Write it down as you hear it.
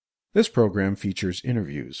This program features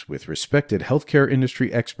interviews with respected healthcare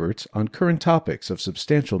industry experts on current topics of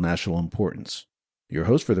substantial national importance. Your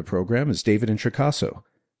host for the program is David Introcaso,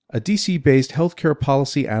 a DC-based healthcare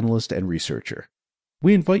policy analyst and researcher.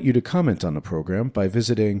 We invite you to comment on the program by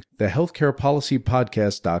visiting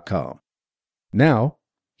thehealthcarepolicypodcast.com. Now,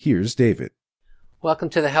 here's David. Welcome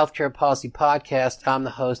to the Healthcare Policy Podcast. I'm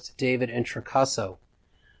the host, David Introcaso.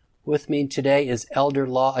 With me today is elder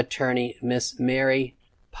law attorney Miss Mary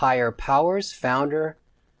Paier Powers, founder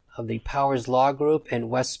of the Powers Law Group in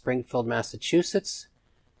West Springfield, Massachusetts.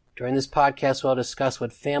 During this podcast, we'll discuss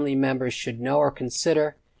what family members should know or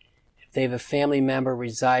consider if they have a family member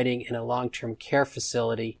residing in a long-term care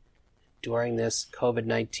facility during this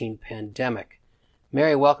COVID-19 pandemic.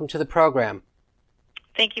 Mary, welcome to the program.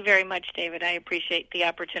 Thank you very much, David. I appreciate the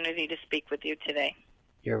opportunity to speak with you today.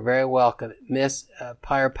 You're very welcome. Miss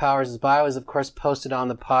Paier Powers' bio is, of course, posted on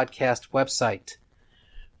the podcast website.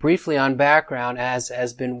 Briefly on background, as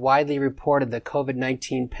has been widely reported, the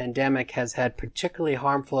COVID-19 pandemic has had particularly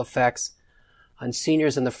harmful effects on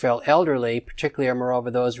seniors and the frail elderly, particularly or moreover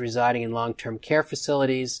those residing in long-term care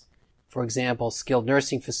facilities, for example, skilled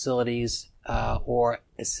nursing facilities or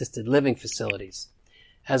assisted living facilities.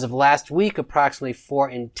 As of last week, approximately 4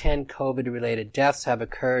 in 10 COVID-related deaths have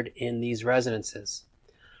occurred in these residences.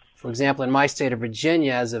 For example, in my state of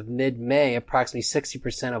Virginia, as of mid-May, approximately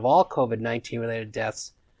 60% of all COVID-19 related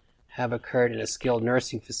deaths have occurred in a skilled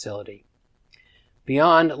nursing facility.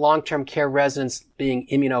 Beyond long-term care residents being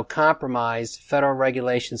immunocompromised, federal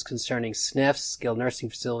regulations concerning SNFs, skilled nursing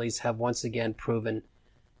facilities, have once again proven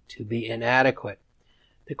to be inadequate.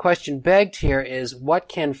 The question begged here is, what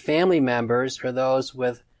can family members or those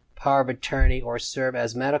with power of attorney or serve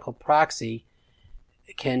as medical proxy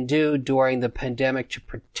can do during the pandemic to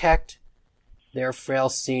protect their frail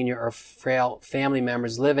senior or frail family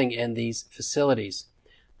members living in these facilities,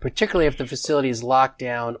 particularly if the facility is locked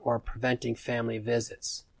down or preventing family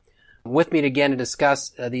visits? With me again to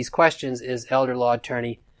discuss these questions is elder law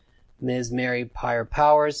attorney Ms. Mary Paier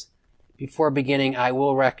Powers. Before beginning, I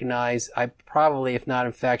will recognize I probably, if not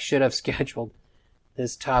in fact, should have scheduled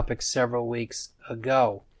this topic several weeks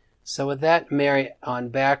ago. So with that, Mary, on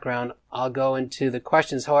background, I'll go into the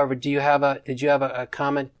questions. However, did you have a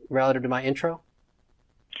comment relative to my intro?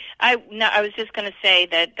 I was just going to say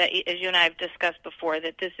that as you and I have discussed before,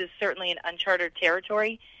 that this is certainly an uncharted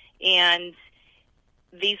territory, and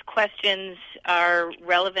these questions are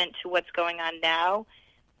relevant to what's going on now.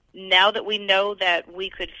 Now that we know that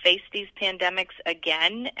we could face these pandemics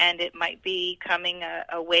again, and it might be coming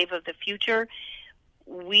a wave of the future,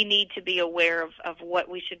 we need to be aware of what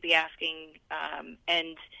we should be asking.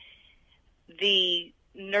 And the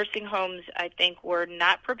nursing homes, I think, were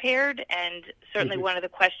not prepared, and certainly one of the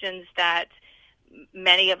questions that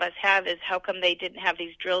many of us have is how come they didn't have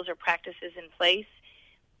these drills or practices in place.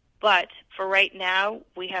 But for right now,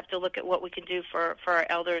 we have to look at what we can do for our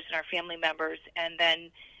elders and our family members, and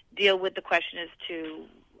then deal with the question as to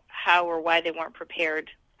how or why they weren't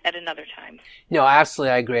prepared at another time. No,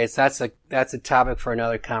 absolutely, I agree. That's a topic for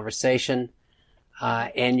another conversation.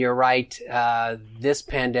 And you're right. This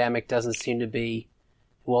pandemic doesn't seem to be,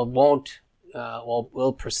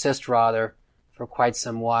 will persist rather for quite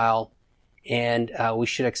some while, and we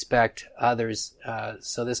should expect others.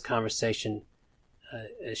 So this conversation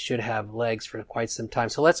should have legs for quite some time.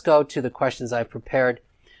 So let's go to the questions I've prepared.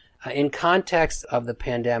 In context of the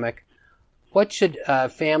pandemic, what should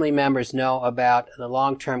family members know about the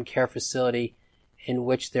long-term care facility in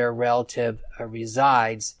which their relative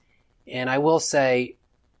resides? And I will say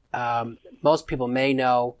most people may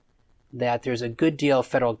know that there's a good deal of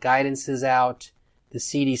federal guidances out. The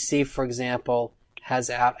CDC, for example, has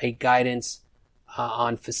out a guidance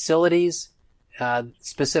on facilities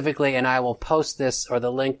specifically, and I will post this or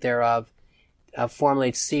the link thereof,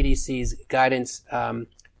 formally CDC's guidance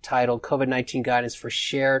titled COVID-19 Guidance for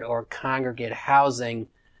Shared or Congregate Housing,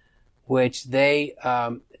 which they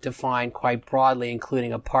define quite broadly,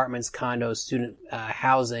 including apartments, condos, student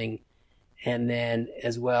housing, and then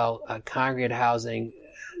as well congregate housing,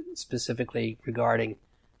 specifically regarding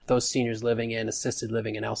those seniors living in assisted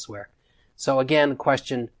living and elsewhere. So again, the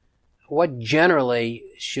question, what generally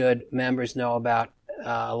should members know about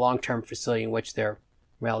a long-term facility in which their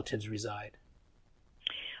relatives reside?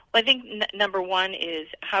 Well, I think number one is,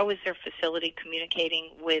 how is their facility communicating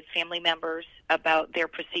with family members about their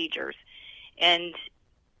procedures? And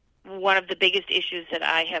one of the biggest issues that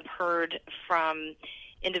I have heard from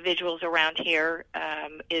individuals around here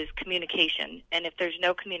is communication. And if there's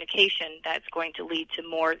no communication, that's going to lead to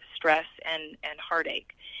more stress and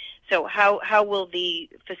heartache. So how will the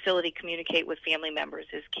facility communicate with family members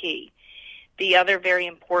is key. The other very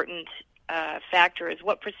important factor is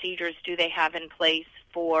what procedures do they have in place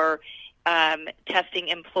for testing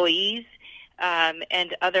employees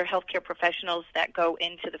and other healthcare professionals that go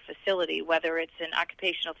into the facility, whether it's an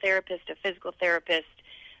occupational therapist, a physical therapist,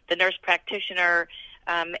 the nurse practitioner,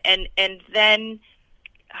 and then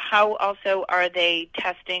how also are they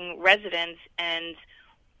testing residents, and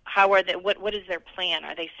how are they? What is their plan?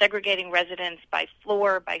 Are they segregating residents by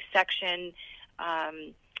floor, by section,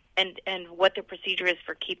 and what the procedure is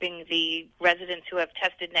for keeping the residents who have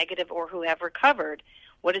tested negative or who have recovered?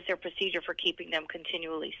 What is their procedure for keeping them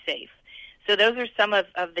continually safe? So those are some of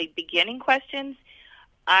the beginning questions.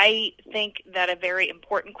 I think that a very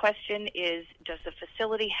important question is, does the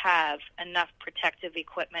facility have enough protective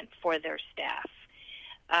equipment for their staff?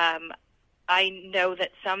 I know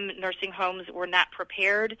that some nursing homes were not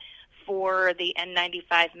prepared for the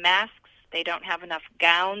N95 masks. They don't have enough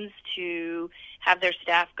gowns to have their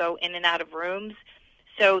staff go in and out of rooms.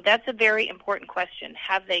 So that's a very important question.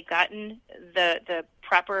 Have they gotten the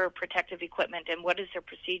proper protective equipment, and what is their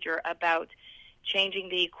procedure about changing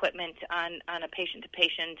the equipment on a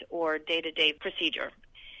patient-to-patient or day-to-day procedure?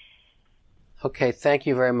 Okay, thank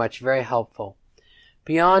you very much. Very helpful.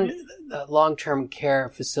 Beyond long-term care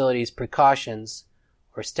facilities precautions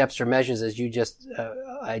or steps or measures, as you just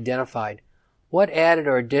identified, what added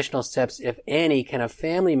or additional steps, if any, can a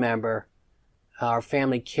family member or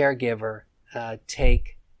family caregiver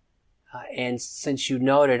take? And since you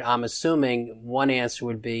noted, I'm assuming one answer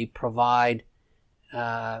would be provide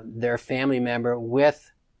their family member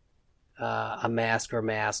with a mask or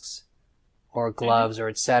masks or gloves or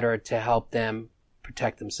et cetera to help them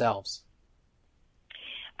protect themselves.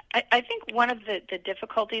 I think one of the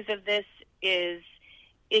difficulties of this is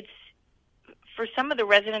it's for some of the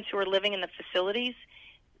residents who are living in the facilities,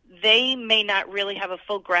 they may not really have a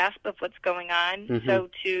full grasp of what's going on. Mm-hmm. So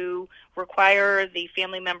to require the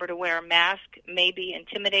family member to wear a mask may be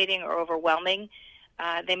intimidating or overwhelming.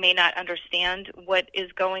 They may not understand what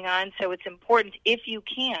is going on. So it's important, if you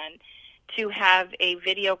can, to have a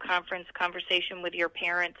video conversation with your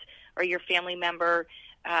parent or your family member.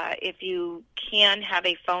 If you can, have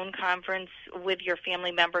a phone conference with your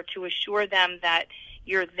family member to assure them that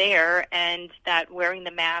you're there and that wearing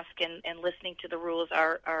the mask and listening to the rules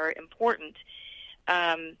are important.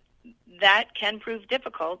 That can prove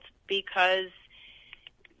difficult because,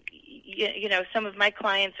 you know, some of my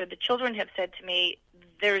clients or the children have said to me,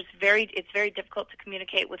 it's very difficult to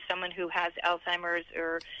communicate with someone who has Alzheimer's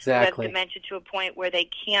or exactly. who has dementia to a point where they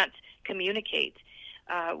can't communicate.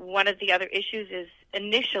 One of the other issues is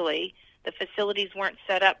initially the facilities weren't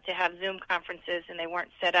set up to have Zoom conferences, and they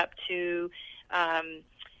weren't set up to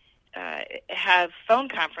have phone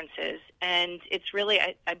conferences. And it's really,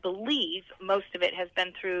 I believe, most of it has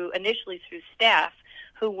been initially through staff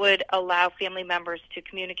who would allow family members to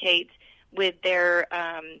communicate with their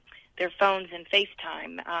phones and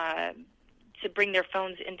FaceTime, to bring their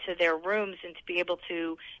phones into their rooms and to be able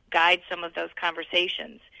to guide some of those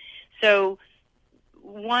conversations. So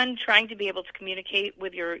one, trying to be able to communicate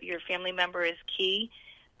with your family member is key.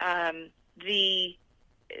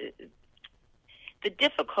 The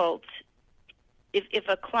difficult, if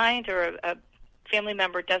a client or a family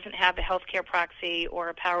member doesn't have a healthcare proxy or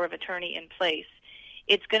a power of attorney in place,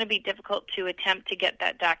 it's going to be difficult to attempt to get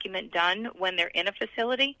that document done when they're in a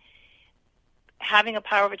facility. Having a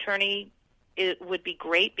power of attorney would be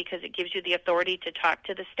great because it gives you the authority to talk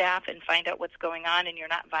to the staff and find out what's going on, and you're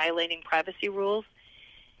not violating privacy rules.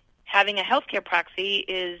 Having a healthcare proxy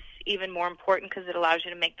is even more important because it allows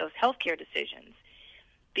you to make those healthcare decisions.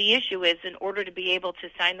 The issue is, in order to be able to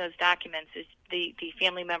sign those documents, the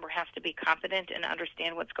family member has to be competent and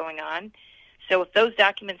understand what's going on. So if those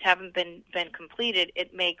documents haven't been completed,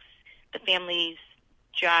 it makes the family's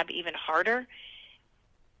job even harder,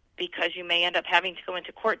 because you may end up having to go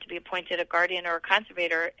into court to be appointed a guardian or a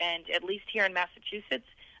conservator. And at least here in Massachusetts,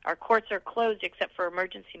 our courts are closed except for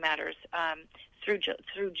emergency matters through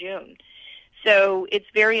June. So it's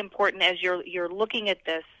very important, as you're looking at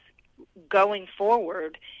this going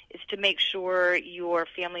forward, is to make sure your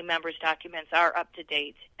family members' documents are up to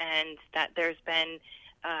date and that there's been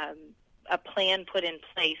a plan put in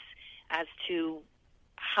place as to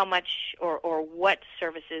how much or what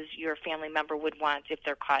services your family member would want if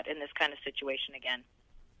they're caught in this kind of situation again.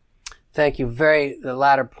 Thank you. The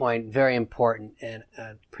latter point, very important, and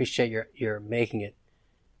appreciate your making it.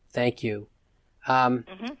 Thank you.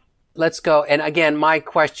 Let's go. And again, my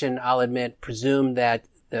question, I'll admit, presumed that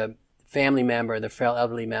the family member, the frail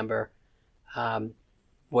elderly member,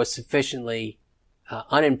 was sufficiently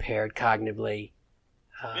unimpaired cognitively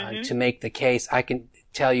to make the case. I can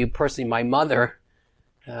tell you personally, my mother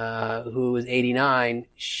who was 89,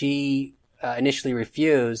 she initially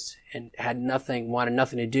refused and wanted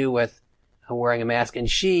nothing to do with wearing a mask. And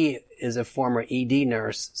she is a former ED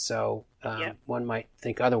nurse, so one might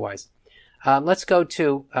think otherwise. Let's go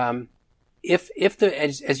to if the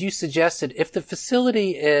as you suggested, if the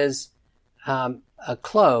facility is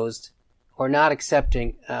closed or not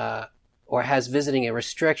accepting or has visiting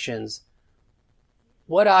restrictions,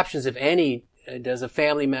 what options, if any, does a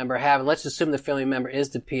family member have? And let's assume the family member is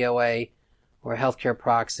the POA or healthcare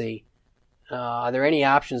proxy. Are there any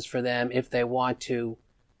options for them if they want to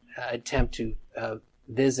attempt to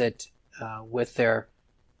visit with their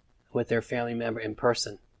family member in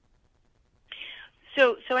person?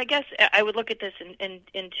 So I guess I would look at this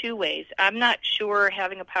in two ways. I'm not sure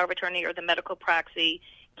having a power of attorney or the medical proxy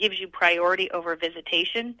gives you priority over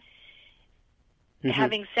visitation. Mm-hmm.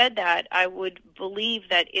 Having said that, I would believe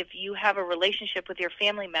that if you have a relationship with your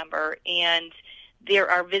family member and there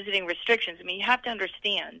are visiting restrictions, I mean, you have to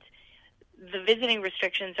understand the visiting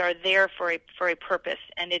restrictions are there for a purpose,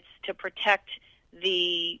 and it's to protect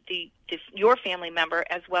your family member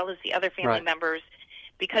as well as the other family members,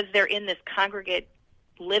 because they're in this congregate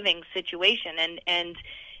living situation, and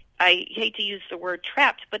I hate to use the word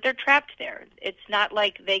trapped, but they're trapped there. It's not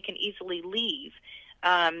like they can easily leave,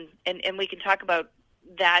 and we can talk about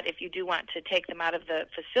that if you do want to take them out of the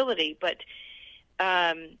facility. But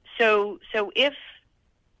so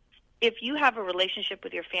if you have a relationship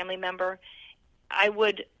with your family member, I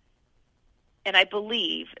would, and I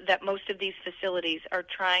believe that most of these facilities are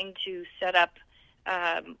trying to set up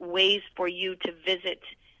ways for you to visit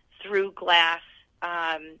through glass,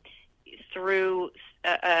 through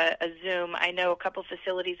a Zoom. I know a couple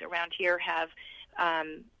facilities around here have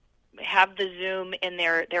the Zoom in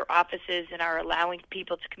their offices and are allowing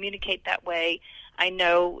people to communicate that way. I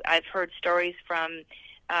know I've heard stories from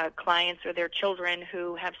clients or their children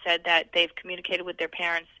who have said that they've communicated with their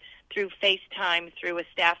parents through FaceTime, through a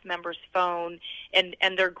staff member's phone, and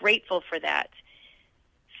they're grateful for that.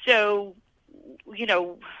 So, you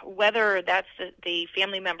know, whether that's the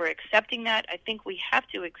family member accepting that, I think we have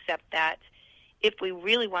to accept that if we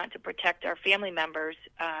really want to protect our family members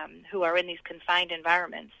who are in these confined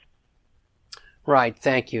environments. Right,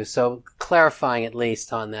 thank you. So clarifying at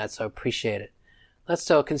least on that, so I appreciate it.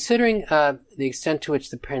 So considering the extent to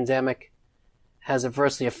which the pandemic has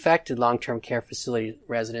adversely affected long-term care facility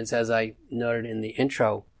residents, as I noted in the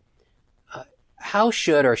intro, how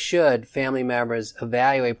should family members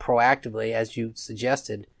evaluate proactively, as you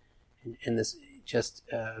suggested in this just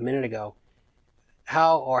a minute ago,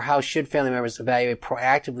 how should family members evaluate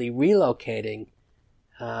proactively relocating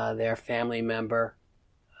their family member?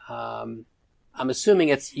 I'm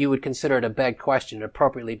assuming you would consider it a begged question, an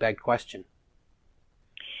appropriately begged question.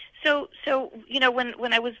 So you know,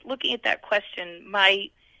 when I was looking at that question, my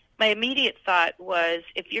immediate thought was,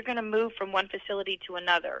 if you're going to move from one facility to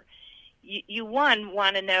another, you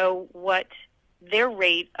want to know what their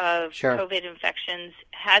rate of COVID infections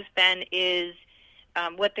has been, is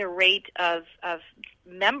what their rate of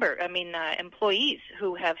employees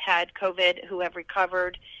who have had COVID, who have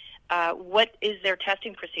recovered. What is their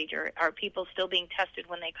testing procedure? Are people still being tested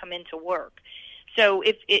when they come into work? So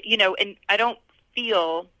and I don't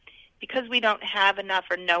feel, because we don't have enough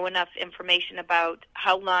or know enough information about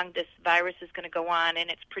how long this virus is going to go on, and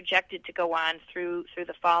it's projected to go on through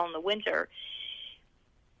the fall and the winter,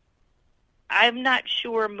 I'm not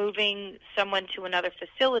sure moving someone to another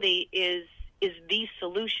facility is the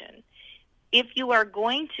solution. If you are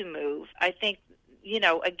going to move, I think,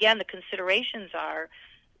 again, the considerations are,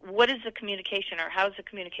 what is the communication, or how has the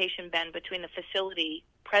communication been between the facility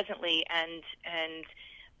presently and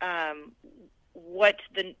what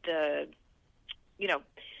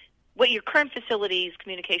what your current facility's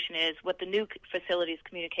communication is, what the new facility's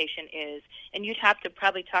communication is, and you'd have to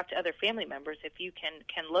probably talk to other family members if you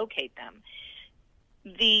can locate them.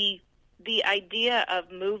 The idea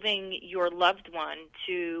of moving your loved one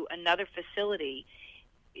to another facility,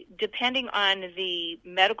 depending on the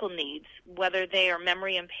medical needs, whether they are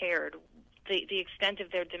memory impaired, the extent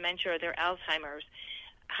of their dementia or their Alzheimer's,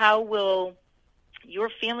 how will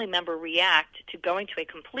your family member react to going to a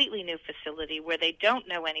completely new facility where they don't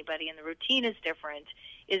know anybody and the routine is different?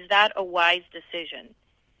 Is that a wise decision?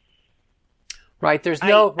 Right.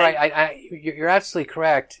 You're absolutely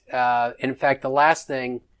correct. In fact, the last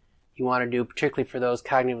thing you want to do, particularly for those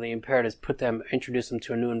cognitively impaired, is introduce them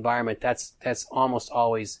to a new environment. That's almost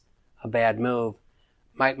always a bad move.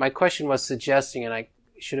 My question was suggesting, and I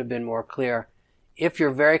should have been more clear, if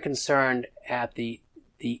you're very concerned at the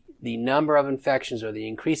number of infections or the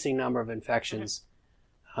increasing number of infections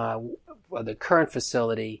of the current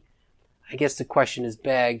facility, I guess the question is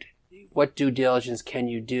begged, what due diligence can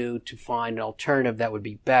you do to find an alternative that would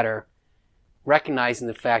be better, recognizing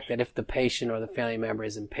the fact that if the patient or the family member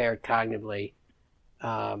is impaired cognitively,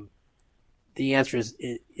 the answer is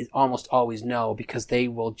almost always no, because they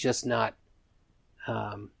will just not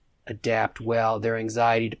adapt well, their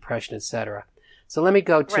anxiety, depression, etc. So let me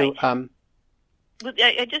go to... Right.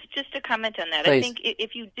 Just to comment on that, please. I think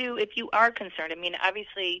if you are concerned, I mean,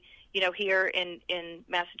 obviously, here in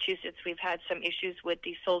Massachusetts, we've had some issues with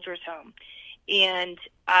the Soldiers' Home, and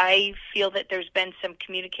I feel that there's been some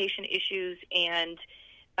communication issues, and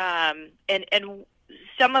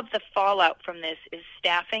some of the fallout from this is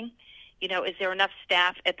staffing. Is there enough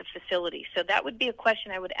staff at the facility? So that would be a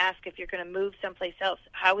question I would ask if you're going to move someplace else.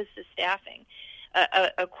 How is the staffing?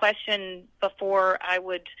 A question before I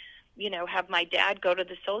would, have my dad go to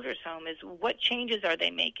the Soldiers' Home is, what changes are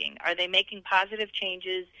they making? Are they making positive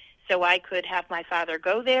changes so I could have my father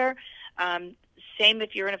go there? Same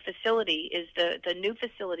if you're in a facility. Is the new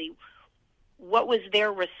facility, what was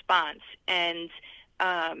their response? And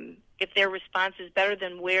if their response is better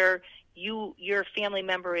than where your family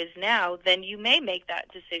member is now, then you may make that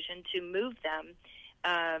decision to move them,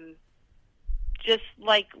 just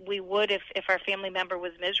like we would if our family member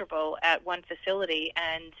was miserable at one facility,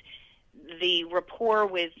 and the rapport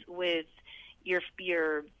with your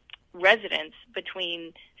residents,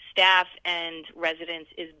 between staff and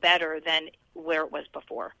residents, is better than where it was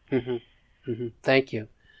before. Mm-hmm. Mm-hmm. Thank you.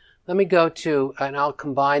 Let me go to, and I'll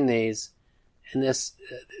combine these, and this,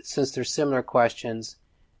 since they're similar questions.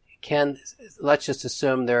 Let's just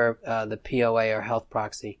assume they're the POA or health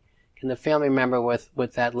proxy. Can the family member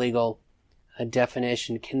with that legal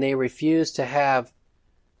definition, can they refuse to have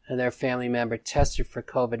their family member tested for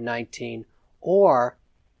COVID-19, or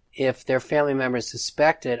if their family member is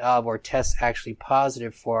suspected of or tests actually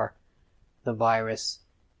positive for the virus,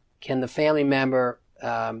 can the family member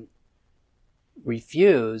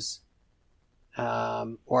refuse,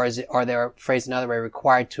 or are they, phrased another way,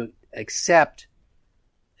 required to accept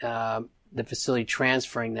the facility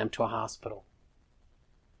transferring them to a hospital?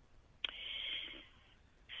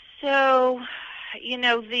 So,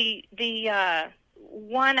 the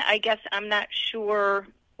one, I guess I'm not sure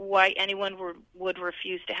why anyone would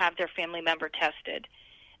refuse to have their family member tested.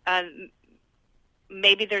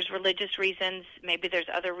 Maybe there's religious reasons, maybe there's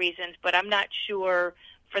other reasons, but I'm not sure,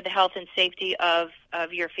 for the health and safety of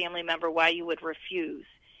your family member, why you would refuse.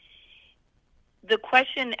 The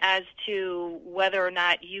question as to whether or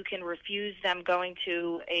not you can refuse them going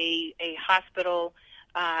to a hospital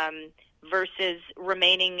versus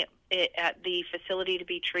remaining at the facility to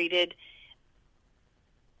be treated,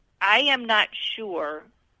 I am not sure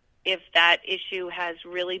if that issue has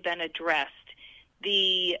really been addressed.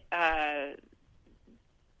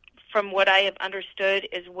 From what I have understood,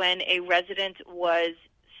 is when a resident was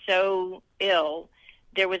so ill,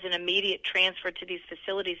 there was an immediate transfer to these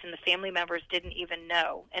facilities, and the family members didn't even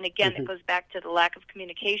know. And again, It goes back to the lack of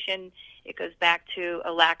communication. It goes back to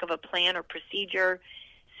a lack of a plan or procedure.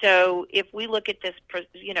 So if we look at this,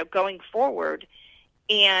 going forward,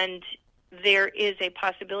 and there is a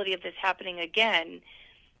possibility of this happening again,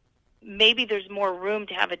 maybe there's more room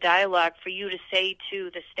to have a dialogue for you to say to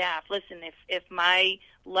the staff, listen, if my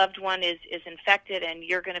loved one is infected and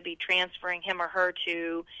you're going to be transferring him or her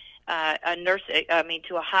to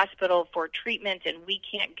to a hospital for treatment, and we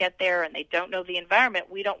can't get there and they don't know the environment,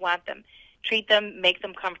 we don't want them. Treat them, make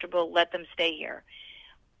them comfortable, let them stay here.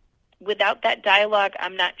 Without that dialogue,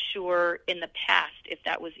 I'm not sure in the past if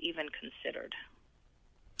that was even considered.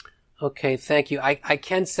 Okay, thank you. I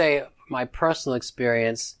can say my personal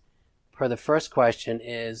experience per the first question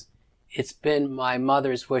is it's been my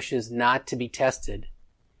mother's wishes not to be tested.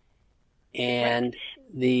 And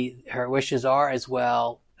her wishes are as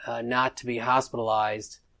well not to be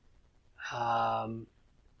hospitalized.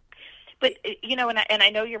 But, and I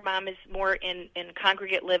know your mom is more in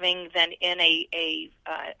congregate living than in a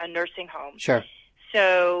nursing home. Sure.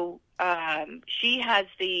 So she has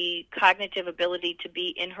the cognitive ability to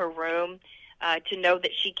be in her room, to know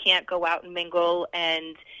that she can't go out and mingle,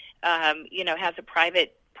 and has a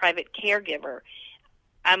private caregiver.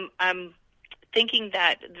 I'm thinking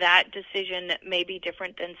that decision may be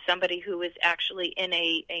different than somebody who is actually in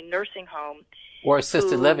a nursing home or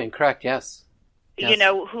assisted living. Correct? Yes. Yes.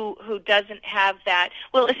 Who doesn't have that.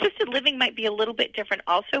 Well, assisted living might be a little bit different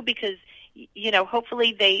also, because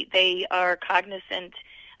hopefully they are cognizant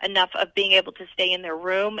enough of being able to stay in their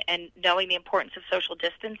room and knowing the importance of social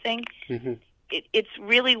distancing. Mm-hmm. It's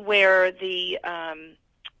really where the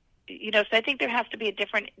so I think there has to be a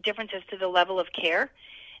difference as to the level of care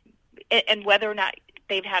and whether or not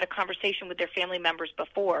they've had a conversation with their family members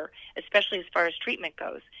before, especially as far as treatment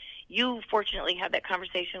goes. You fortunately had that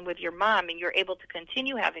conversation with your mom, and you're able to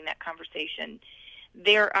continue having that conversation.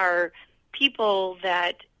 There are people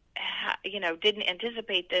that, didn't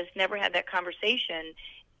anticipate this, never had that conversation.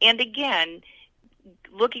 And again,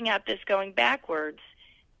 looking at this going backwards,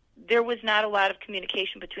 there was not a lot of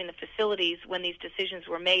communication between the facilities when these decisions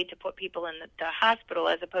were made to put people in the hospital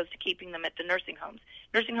as opposed to keeping them at the nursing homes.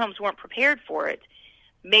 Nursing homes weren't prepared for it.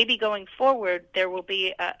 Maybe going forward, there will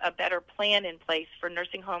be a better plan in place for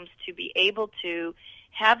nursing homes to be able to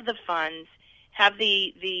have the funds, have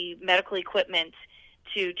the medical equipment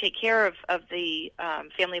to take care of the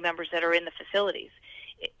family members that are in the facilities.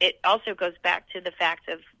 It also goes back to the fact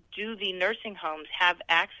of, do the nursing homes have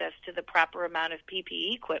access to the proper amount of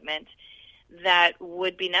PPE equipment that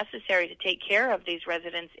would be necessary to take care of these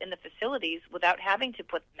residents in the facilities without having to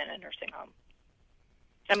put them in a nursing home?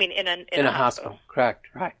 I mean, in a hospital. Correct.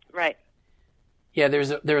 Right. Yeah,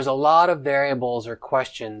 there's a lot of variables or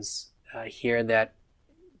questions here that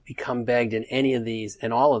become begged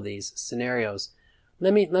in all of these scenarios.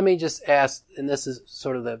 Let me just ask, and this is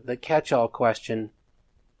sort of the catch-all question,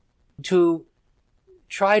 to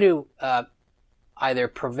try to either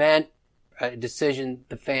prevent a decision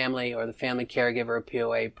the family or the family caregiver or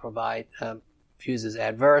POA views as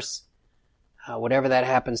adverse, whatever that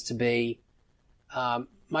happens to be.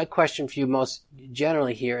 My question for you most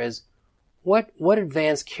generally here is, what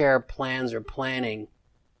advanced care plans or planning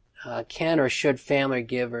can or should family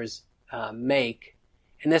caregivers make?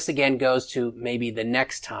 And this again goes to maybe the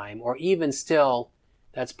next time, or even still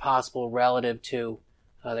that's possible relative to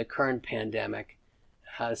the current pandemic.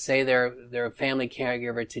 Say their family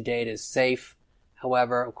caregiver to date is safe.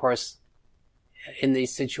 However, of course, in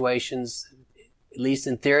these situations, at least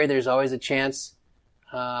in theory, there's always a chance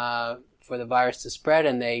for the virus to spread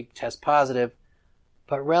and they test positive.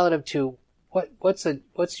 But relative to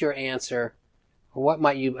what's your answer, or what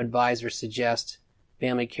might you advise or suggest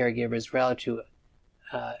family caregivers relative to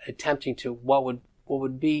attempting to what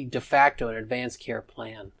would be de facto an advanced care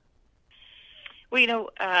plan? Well,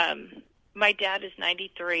 my dad is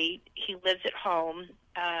 93. He lives at home.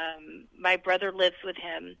 My brother lives with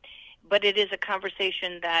him. But it is a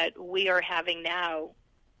conversation that we are having now,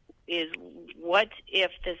 is what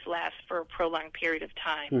if this lasts for a prolonged period of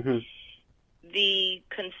time? Mm-hmm. The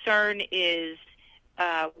concern is,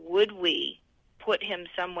 would we put him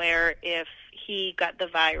somewhere if he got the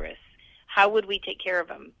virus? How would we take care of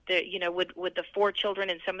him? Would the 4 children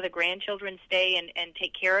and some of the grandchildren stay and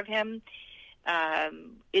take care of him?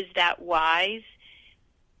 Is that wise?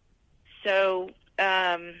 So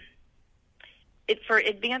for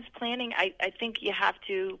advanced planning, I think you have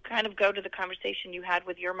to kind of go to the conversation you had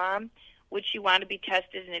with your mom. Would she want to be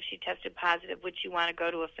tested? And if she tested positive, would she want to go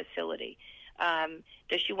to a facility?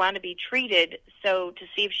 Does she want to be treated to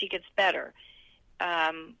see if she gets better?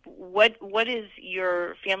 What is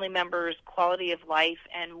your family member's quality of life,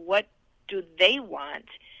 and what do they want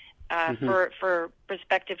for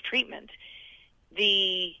prospective treatment?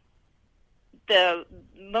 The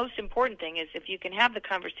most important thing is, if you can have the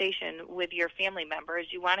conversation with your family members,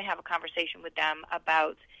 you want to have a conversation with them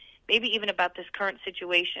about maybe even about this current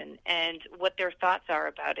situation and what their thoughts are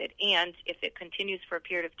about it. And if it continues for a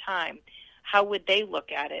period of time, how would they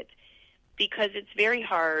look at it? Because it's very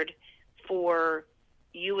hard for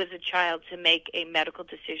you as a child to make a medical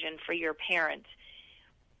decision for your parent,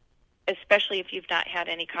 especially if you've not had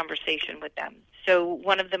any conversation with them. So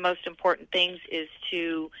one of the most important things is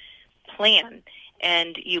to plan.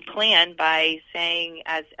 And you plan by saying,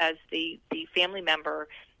 as the family member,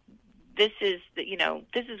 this is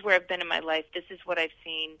where I've been in my life. This is what I've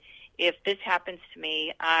seen. If this happens to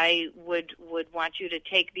me, I would want you to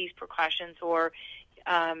take these precautions, or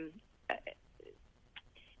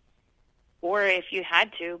if you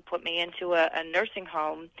had to, put me into a nursing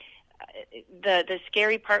home. The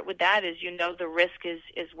scary part with that is, the risk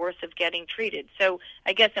is worse of getting treated. So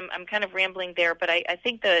I guess I'm kind of rambling there, but I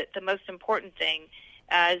think the most important thing,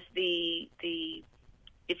 as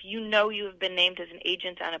if you have been named as an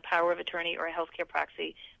agent on a power of attorney or a healthcare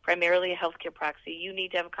proxy, primarily a healthcare proxy, you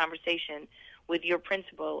need to have a conversation with your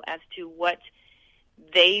principal as to what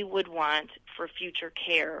they would want for future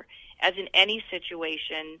care, as in any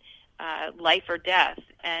situation, life or death,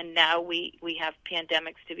 and now we have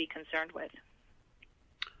pandemics to be concerned with.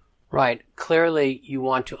 Right. Clearly, you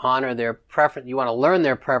want to honor their preference. You want to learn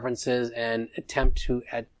their preferences and attempt to,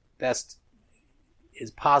 at best as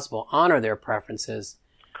possible, honor their preferences.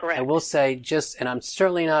 Correct. I will say, and I'm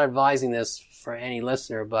certainly not advising this for any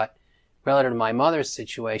listener, but relative to my mother's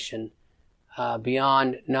situation,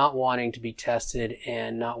 beyond not wanting to be tested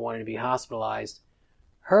and not wanting to be hospitalized,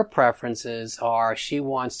 her preferences are she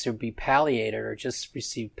wants to be palliated or just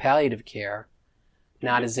receive palliative care,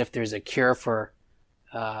 not as if there's a cure for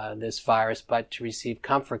this virus, but to receive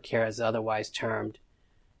comfort care as otherwise termed.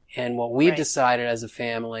 And what we've decided as a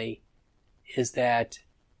family is that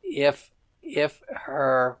if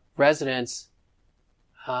her residence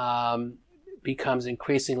becomes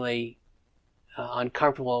increasingly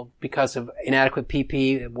uncomfortable because of inadequate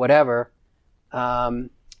PPE, whatever,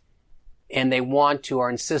 and they want to or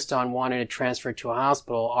insist on wanting to transfer to a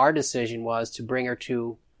hospital, our decision was to bring her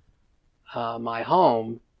to my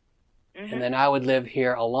home, and then I would live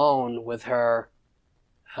here alone with her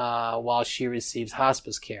while she receives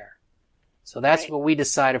hospice care. So that's what we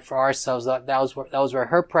decided for ourselves. That was where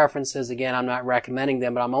her preferences. Again, I'm not recommending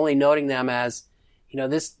them, but I'm only noting them as,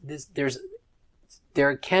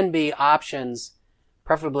 there can be options.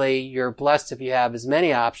 Preferably, you're blessed if you have as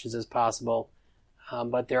many options as possible.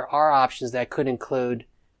 But there are options that could include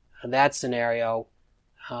that scenario.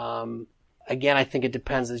 Again, I think it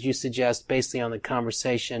depends, as you suggest, basically on the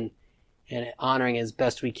conversation and honoring as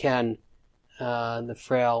best we can the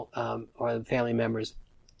frail or the family members'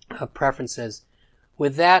 preferences.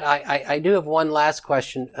 With that, I do have one last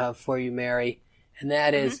question for you, Mary, and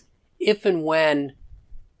that is, if and when,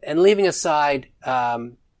 and leaving aside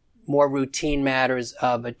more routine matters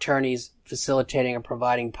of attorneys facilitating or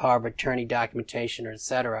providing power of attorney documentation, or et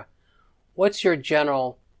cetera, what's your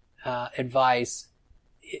general advice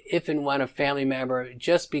if and when a family member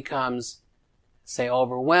just becomes, say,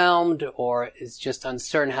 overwhelmed or is just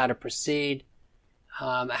uncertain how to proceed?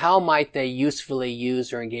 How might they usefully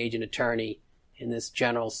use or engage an attorney in this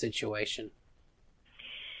general situation?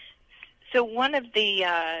 So one of the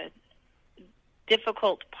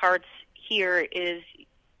difficult parts here is,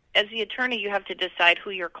 as the attorney, you have to decide who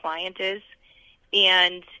your client is.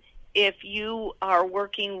 And if you are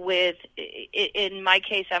working with, in my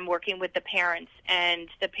case, I'm working with the parents, and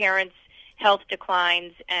the parents' health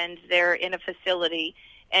declines and they're in a facility,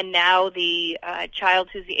 and now the child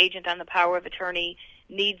who's the agent on the power of attorney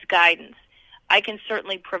needs guidance. I can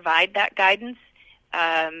certainly provide that guidance.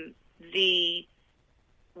 The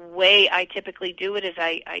way I typically do it is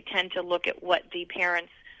I tend to look at what the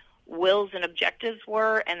parents' wills and objectives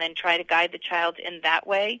were and then try to guide the child in that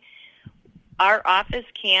way. Our office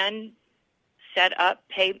can set up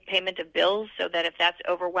payment of bills so that if that's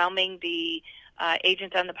overwhelming the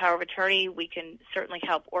agent on the power of attorney, we can certainly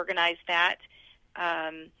help organize that.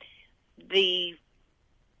 The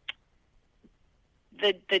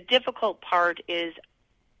difficult part is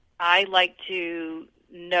I like to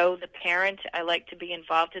know the parent. I like to be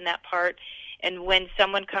involved in that part. And when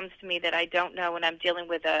someone comes to me that I don't know and I'm dealing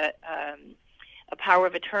with a power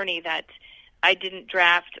of attorney that I didn't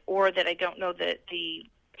draft or that I don't know the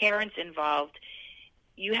parents involved,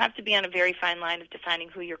 you have to be on a very fine line of defining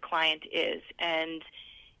who your client is. And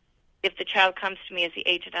if the child comes to me as the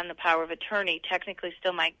agent on the power of attorney, technically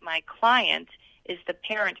still my client is the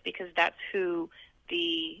parent, because that's who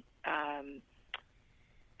the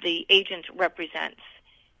agent represents.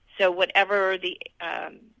 So whatever the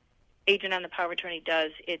agent on the power of attorney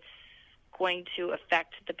does, it's going to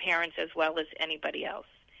affect the parents as well as anybody else.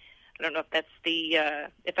 I don't know if that's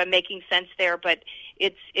if I'm making sense there, but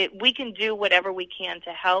we can do whatever we can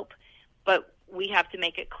to help, but we have to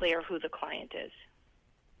make it clear who the client is.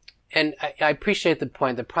 And I appreciate the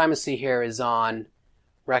point. The primacy here is on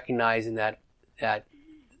recognizing that the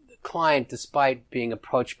client, despite being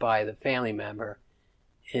approached by the family member,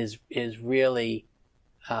 is really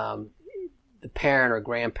the parent or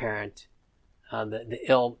grandparent, the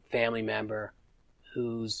ill family member,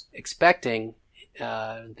 who's expecting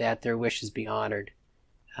that their wishes be honored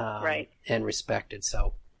and respected.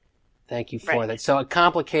 So thank you for that. So a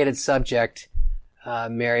complicated subject,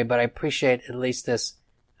 Mary, but I appreciate at least this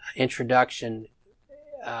introduction.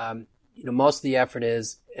 Most of the effort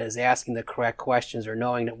is asking the correct questions or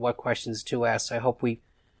knowing what questions to ask. So I hope we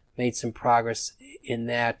made some progress in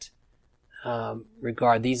that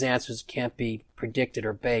regard. These answers can't be predicted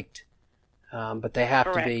or baked, but they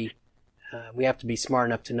have to be. We have to be smart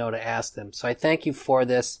enough to know to ask them. So I thank you for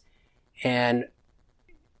this, and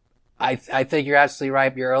I think you're absolutely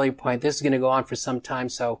right. Your earlier point, this is going to go on for some time,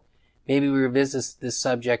 so maybe we revisit this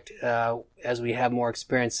subject as we have more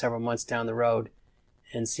experience several months down the road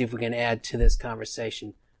and see if we can add to this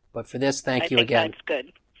conversation. But for this, thank you again. That's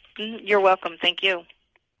good. You're welcome. Thank you.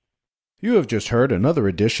 You have just heard another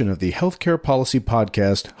edition of the Healthcare Policy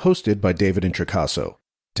Podcast hosted by David Introcaso.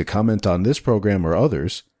 To comment on this program or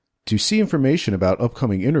others, to see information about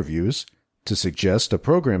upcoming interviews, to suggest a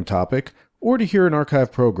program topic, or to hear an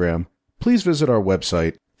archive program, please visit our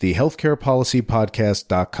website,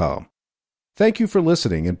 thehealthcarepolicypodcast.com. Thank you for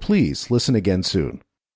listening, and please listen again soon.